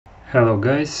Hello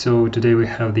guys, so today we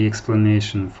have the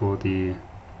explanation for the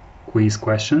quiz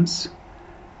questions.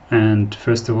 And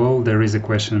first of all, there is a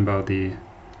question about the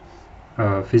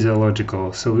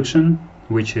physiological solution,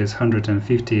 which is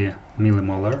 150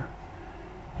 millimolar.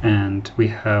 And we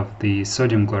have the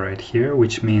sodium chloride here,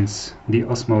 which means the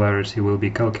osmolarity will be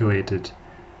calculated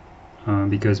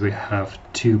because we have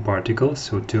two particles,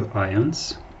 so two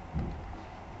ions.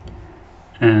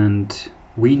 And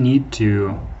we need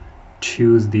to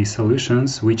choose the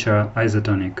solutions which are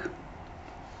isotonic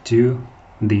to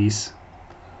this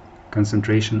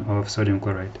concentration of sodium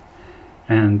chloride.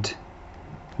 And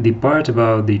the part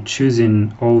about the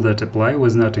choosing all that apply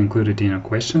was not included in a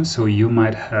question, so you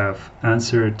might have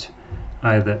answered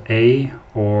either A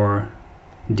or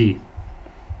D.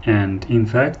 And in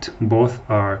fact, both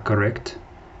are correct.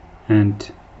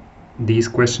 And this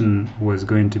question was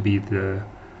going to be the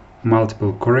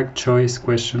multiple correct choice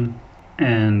question.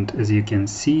 And as you can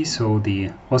see, so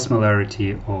the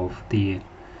osmolarity of the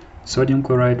sodium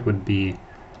chloride would be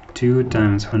 2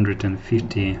 times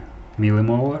 150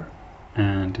 millimolar,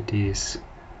 and it is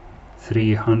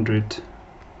 300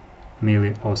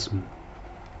 milliosm.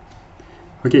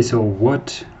 Okay, so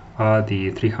what are the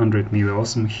 300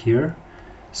 milliosm here?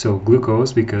 So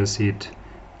glucose, because it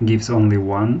gives only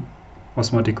one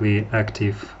osmotically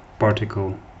active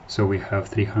particle, so we have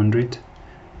 300.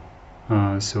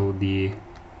 So the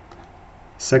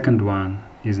second one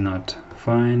is not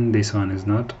fine, this one is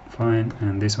not fine,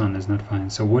 and this one is not fine.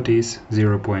 So what is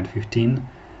 0.15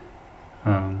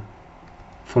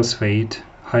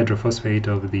 hydrophosphate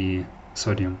of the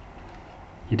sodium?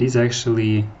 It is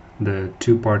actually the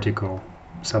two-particle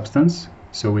substance.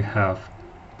 So we have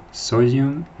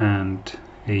sodium and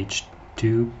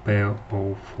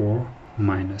H2PO4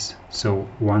 minus. So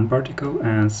one particle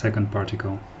and second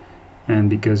particle.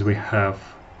 And because we have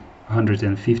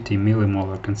 150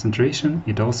 millimolar concentration,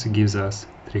 it also gives us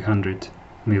 300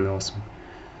 milliosm.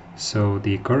 So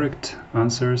the correct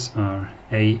answers are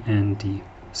A and D.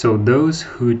 So those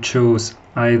who chose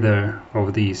either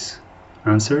of these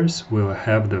answers will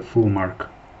have the full mark.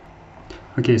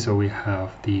 Okay, so we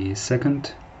have the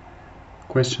second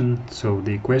question. So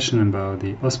the question about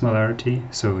the osmolarity.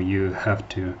 So you have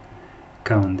to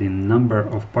count the number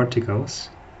of particles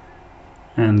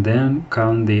and then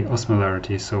count the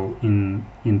osmolarity. So in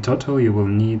total you will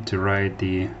need to write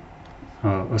the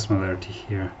osmolarity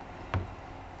here.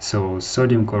 So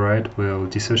sodium chloride will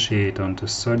dissociate onto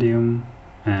sodium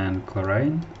and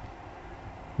chlorine.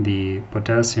 The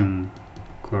potassium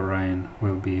chlorine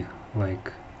will be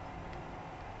like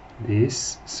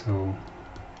this, so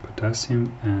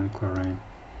potassium and chlorine.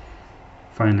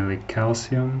 Finally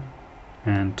calcium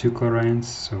and two chlorines,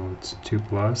 so it's 2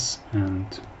 plus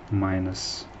and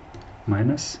minus.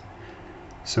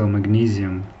 So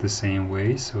magnesium the same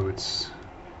way, so it's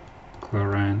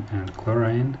chlorine and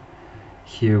chlorine.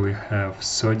 Here we have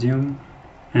sodium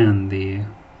and the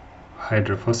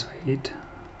hydrophosphate.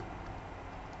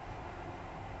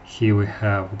 Here we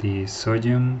have the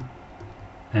sodium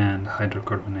and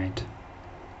hydrocarbonate.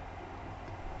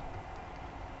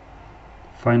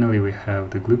 Finally we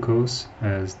have the glucose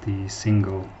as the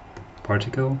single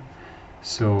particle.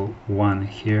 So 1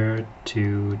 here,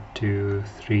 2, 2,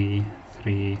 3,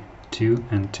 3, 2,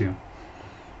 and 2.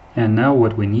 And now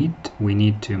what we need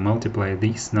to multiply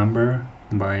this number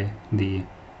by the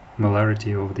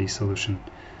molarity of the solution.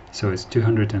 So it's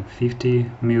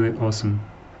 250 milliosm.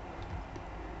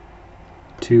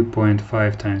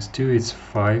 2.5 times 2 is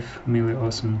 5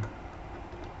 milliosm.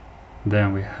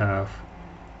 Then we have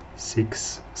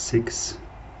 6,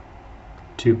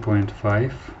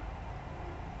 2.5,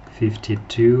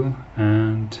 52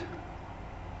 and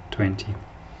 20.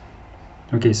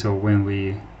 Okay, so when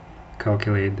we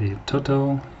calculate the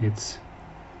total, it's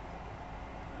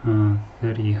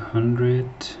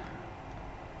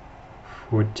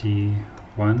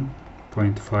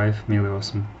 341.5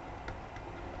 milliosm.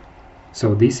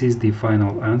 So this is the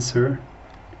final answer,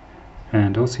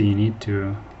 and also you need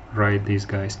to write these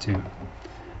guys too.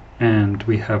 And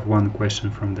we have one question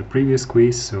from the previous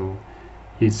quiz, so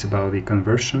it's about the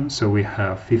conversion. So we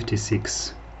have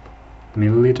 56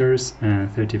 milliliters and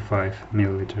 35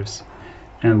 milliliters.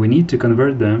 And we need to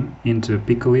convert them into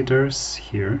picoliters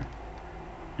here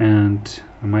and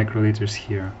microliters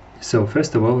here. So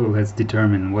first of all, let's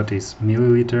determine what is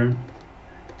milliliter.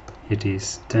 It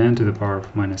is 10 to the power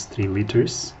of minus 3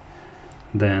 liters.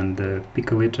 Then the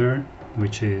picoliter,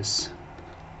 which is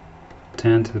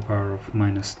 10 to the power of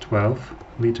minus 12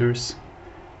 liters.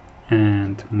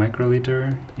 And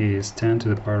microliter is 10 to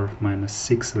the power of minus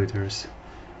 6 liters.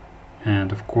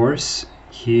 And of course,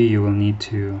 here you will need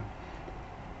to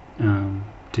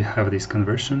to have this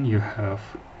conversion, you have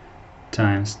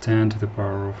times 10 to the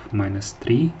power of minus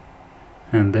 3,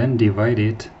 and then divide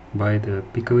it by the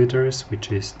picoliters,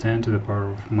 which is 10 to the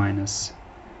power of minus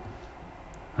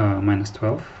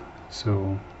 12,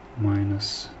 so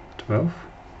minus 12,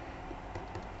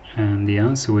 and the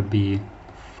answer would be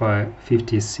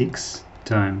 56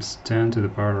 times 10 to the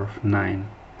power of 9.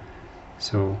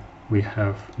 So we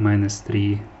have minus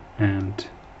 3 and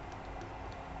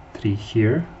 3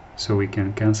 here, so we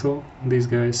can cancel these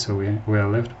guys, so we are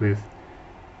left with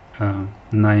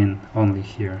 9 only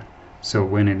here. So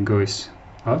when it goes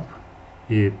up,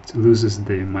 it loses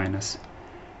the minus.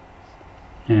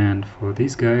 And for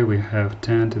this guy we have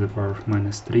 10 to the power of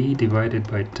minus 3 divided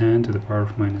by 10 to the power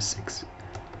of minus 6.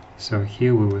 So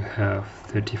here we will have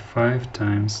 35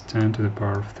 times 10 to the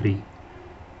power of 3.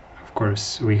 Of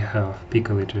course we have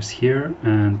picoliters here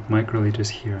and microliters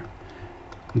here.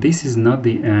 This is not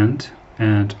the end,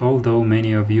 and although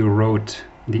many of you wrote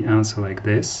the answer like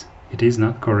this, it is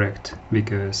not correct,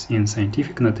 because in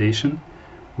scientific notation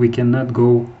we cannot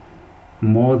go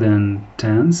more than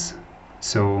tens,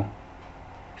 so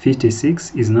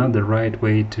 56 is not the right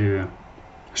way to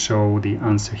show the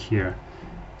answer here.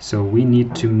 So we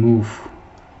need to move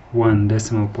one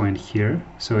decimal point here,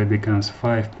 so it becomes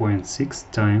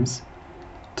 5.6 times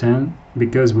 10.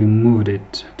 Because we moved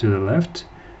it to the left,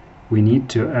 we need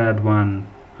to add one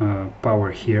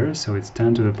power here, so it's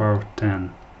 10 to the power of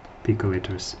 10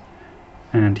 picoliters.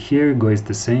 And here goes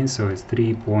the same, so it's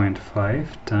 3.5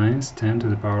 times 10 to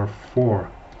the power of 4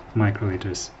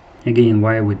 microliters. Again,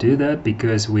 why we do that?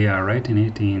 Because we are writing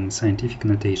it in scientific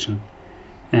notation.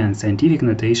 And scientific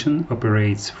notation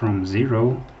operates from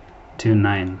 0 to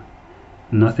 9.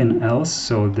 Nothing else,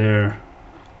 so there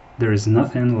is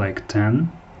nothing like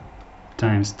 10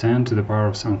 times 10 to the power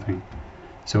of something.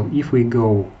 So if we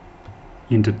go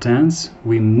into tens,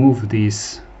 we move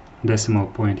this decimal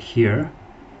point here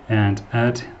and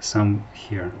add some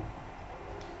here.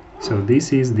 So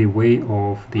this is the way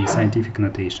of the scientific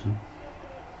notation.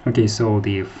 Okay, so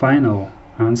the final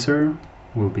answer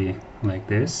will be like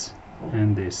this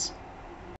and this.